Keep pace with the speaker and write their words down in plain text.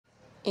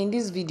In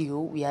this video,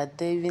 we are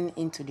diving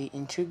into the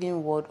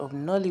intriguing world of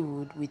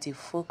Nollywood with a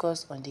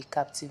focus on the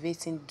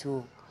captivating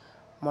duo,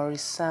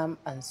 Maurice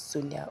and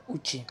Sonia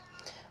Uche.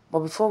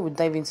 But before we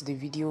dive into the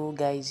video,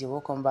 guys, you're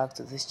welcome back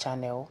to this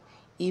channel.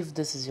 If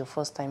this is your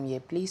first time here,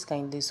 please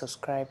kindly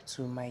subscribe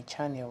to my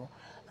channel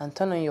and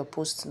turn on your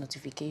post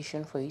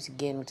notification for you to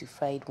get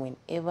notified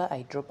whenever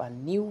I drop a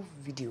new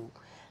video.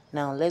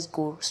 Now, let's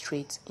go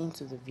straight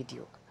into the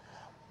video.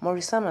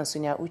 Maurice and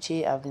Sonia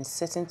Uche have been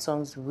setting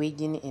tongues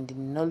waging in the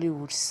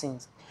Nollywood scene,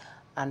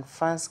 and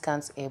fans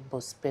can't help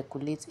but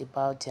speculate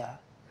about their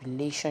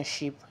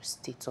relationship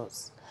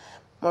status.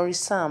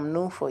 Maurice,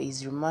 known for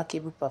his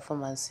remarkable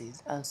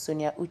performances, and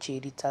Sonia Uche,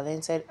 the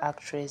talented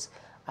actress,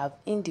 have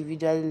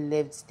individually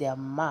left their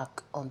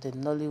mark on the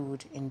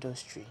Nollywood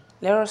industry.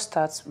 Let us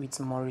start with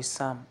Maurice,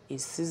 a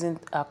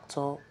seasoned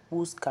actor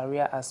whose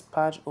career has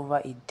spanned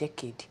over a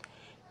decade.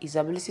 His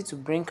ability to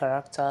bring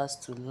characters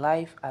to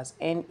life has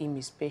earned him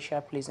a special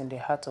place in the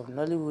heart of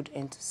Nollywood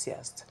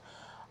enthusiasts.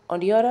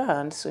 On the other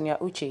hand, Sonia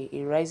Uche,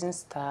 a rising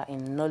star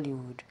in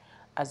Nollywood,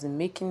 has been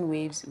making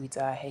waves with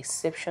her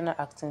exceptional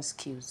acting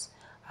skills.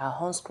 Her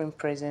on-screen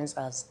presence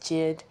has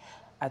garnered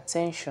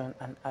attention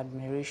and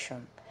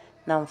admiration.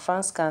 Now,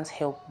 fans can't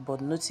help but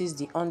notice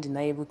the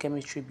undeniable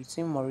chemistry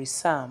between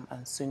Maurice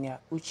and Sonia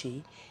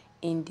Uche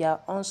in their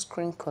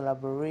on-screen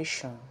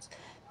collaborations.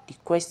 The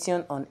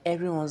question on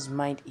everyone's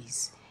mind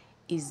is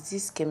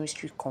this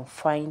chemistry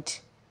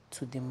confined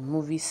to the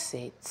movie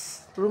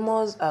sets?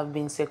 Rumors have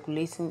been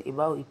circulating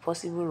about a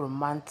possible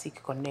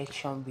romantic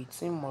connection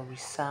between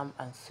Maurice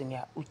and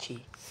Sonia Uche.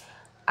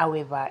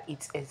 However,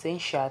 it's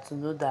essential to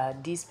know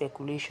that these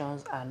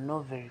speculations are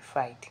not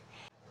verified.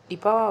 The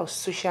power of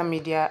social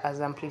media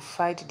has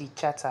amplified the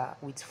chatter,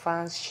 with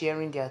fans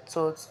sharing their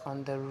thoughts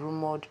on the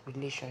rumored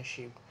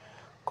relationship.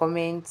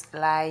 Comments,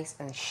 likes,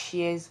 and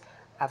shares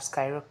have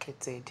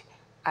skyrocketed,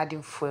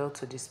 adding fuel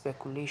to the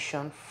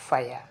speculation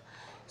fire.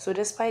 So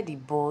despite the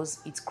buzz,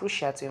 it's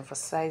crucial to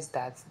emphasize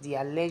that the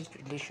alleged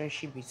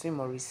relationship between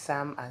Maurice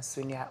and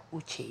Sonia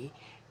Uche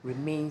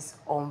remains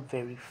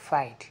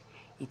unverified.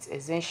 It's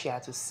essential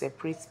to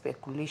separate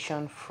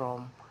speculation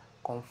from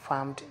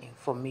confirmed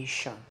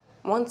information.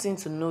 One thing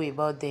to know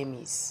about them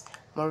is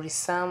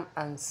Maurice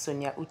and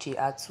Sonia Uche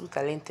are two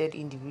talented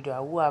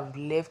individuals who have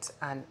left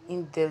an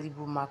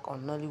indelible mark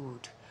on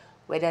Nollywood.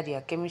 Whether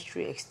their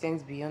chemistry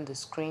extends beyond the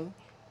screen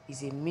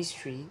is a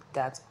mystery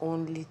that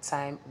only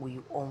time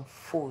will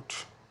unfold.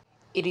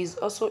 It is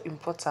also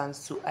important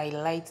to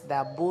highlight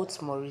that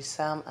both Maurice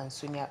and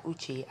Sonia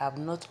Uche have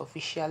not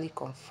officially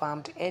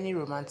confirmed any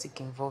romantic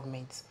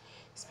involvement.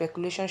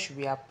 Speculation should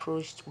be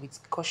approached with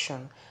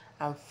caution,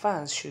 and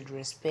fans should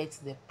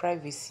respect the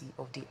privacy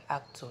of the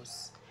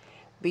actors.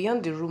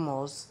 Beyond the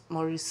rumors,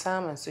 Maurice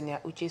and Sonia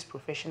Uche's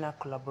professional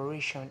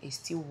collaboration is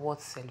still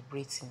worth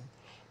celebrating.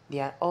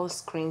 Their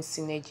on-screen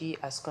synergy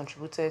has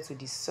contributed to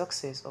the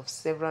success of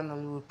several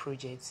Nollywood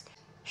projects,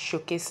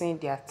 showcasing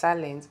their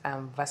talent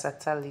and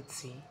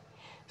versatility.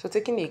 So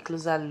taking a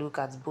closer look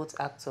at both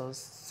actors'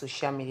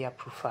 social media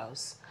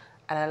profiles,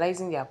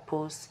 analyzing their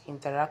posts,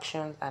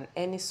 interactions, and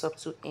any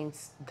subtle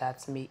hints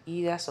that may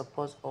either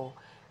support or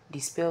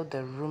dispel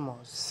the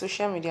rumors.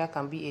 Social media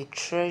can be a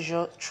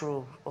treasure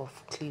trove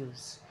of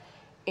clues.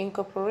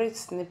 Incorporate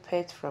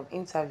snippets from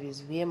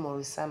interviews where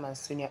Maurice and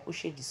Sonia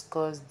Uche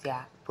discuss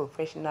their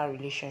professional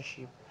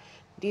relationship.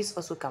 This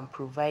also can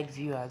provide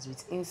viewers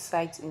with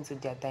insights into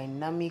their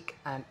dynamic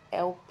and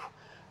help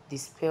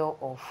dispel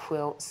or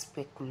fuel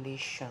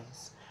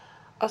speculations.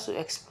 Also,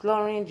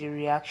 exploring the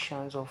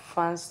reactions of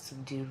fans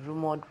to the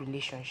rumored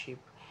relationship,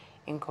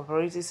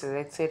 incorporating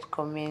selected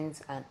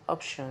comments and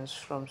options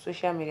from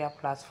social media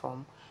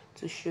platforms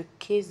to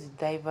showcase the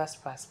diverse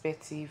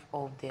perspective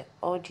of the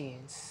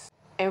audience.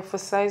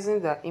 Emphasizing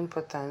the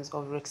importance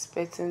of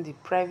respecting the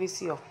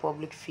privacy of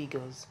public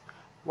figures.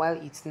 While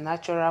it's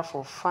natural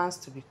for fans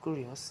to be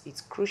curious,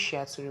 it's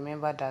crucial to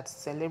remember that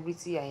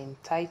celebrities are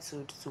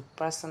entitled to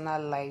personal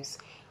lives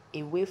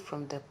away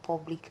from the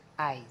public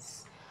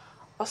eyes.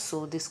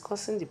 Also,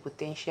 discussing the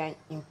potential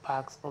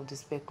impact of the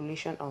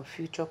speculation on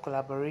future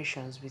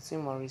collaborations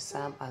between Maurice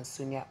and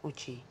Sonia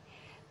Uche.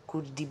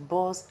 Could the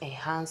buzz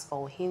enhance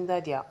or hinder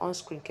their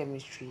on-screen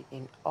chemistry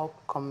in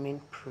upcoming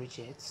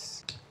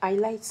projects?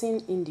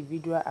 Highlighting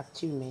individual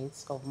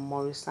achievements of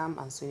Maurice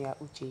and Sonia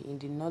Uche in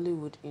the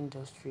Nollywood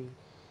industry,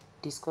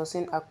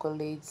 discussing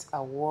accolades,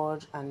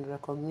 awards, and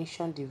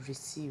recognition they've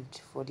received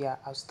for their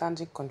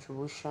outstanding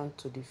contribution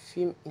to the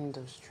film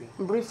industry.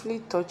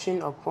 Briefly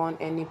touching upon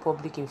any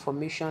public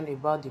information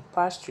about the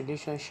past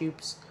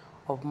relationships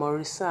of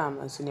Maurice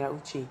and Sonia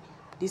Uche.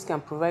 This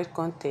can provide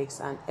context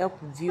and help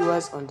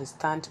viewers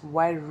understand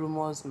why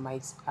rumors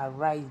might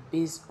arise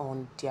based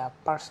on their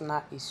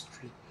personal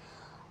history.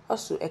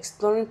 Also,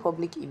 exploring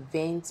public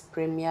events,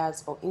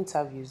 premieres, or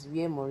interviews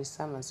where Maurice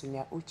and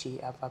Sonia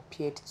Uche have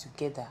appeared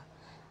together,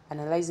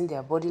 analyzing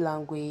their body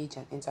language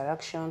and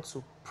interaction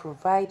to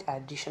provide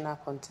additional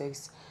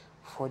context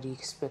for the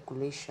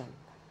speculation.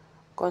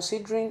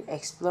 Considering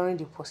exploring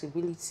the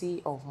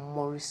possibility of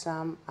Maurice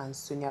and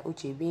Sonia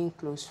Uche being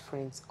close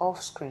friends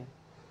off screen,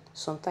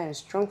 Sometimes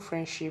strong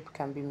friendship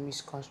can be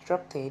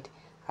misconstrued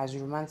as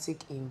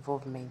romantic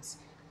involvement,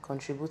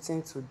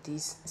 contributing to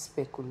these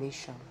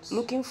speculations.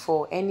 Looking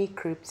for any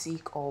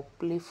cryptic or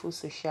playful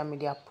social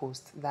media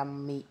post that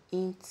may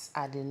hint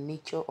at the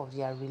nature of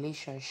their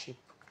relationship.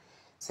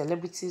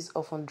 Celebrities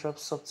often drop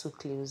subtle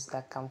clues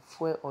that can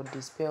fuel or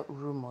dispel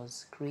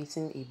rumors,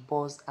 creating a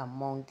buzz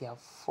among their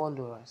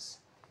followers.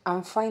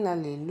 And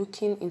finally,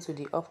 looking into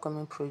the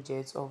upcoming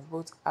projects of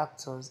both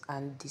actors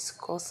and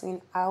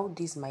discussing how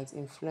this might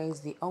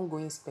influence the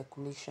ongoing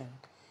speculation,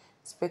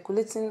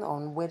 speculating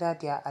on whether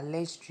their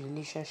alleged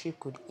relationship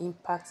could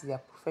impact their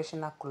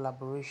professional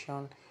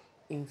collaboration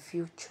in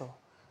future.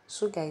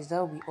 So guys, that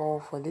will be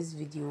all for this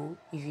video.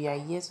 If you are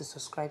yet to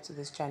subscribe to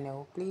this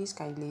channel, please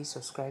kindly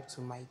subscribe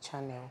to my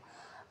channel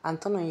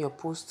and turn on your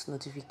post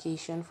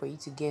notification for you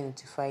to get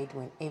notified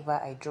whenever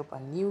I drop a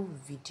new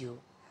video.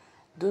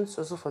 Don't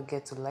also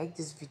forget to like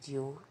this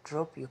video,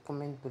 drop your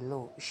comment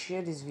below,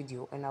 share this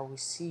video, and I will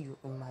see you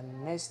in my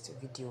next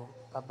video.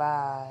 Bye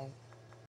bye.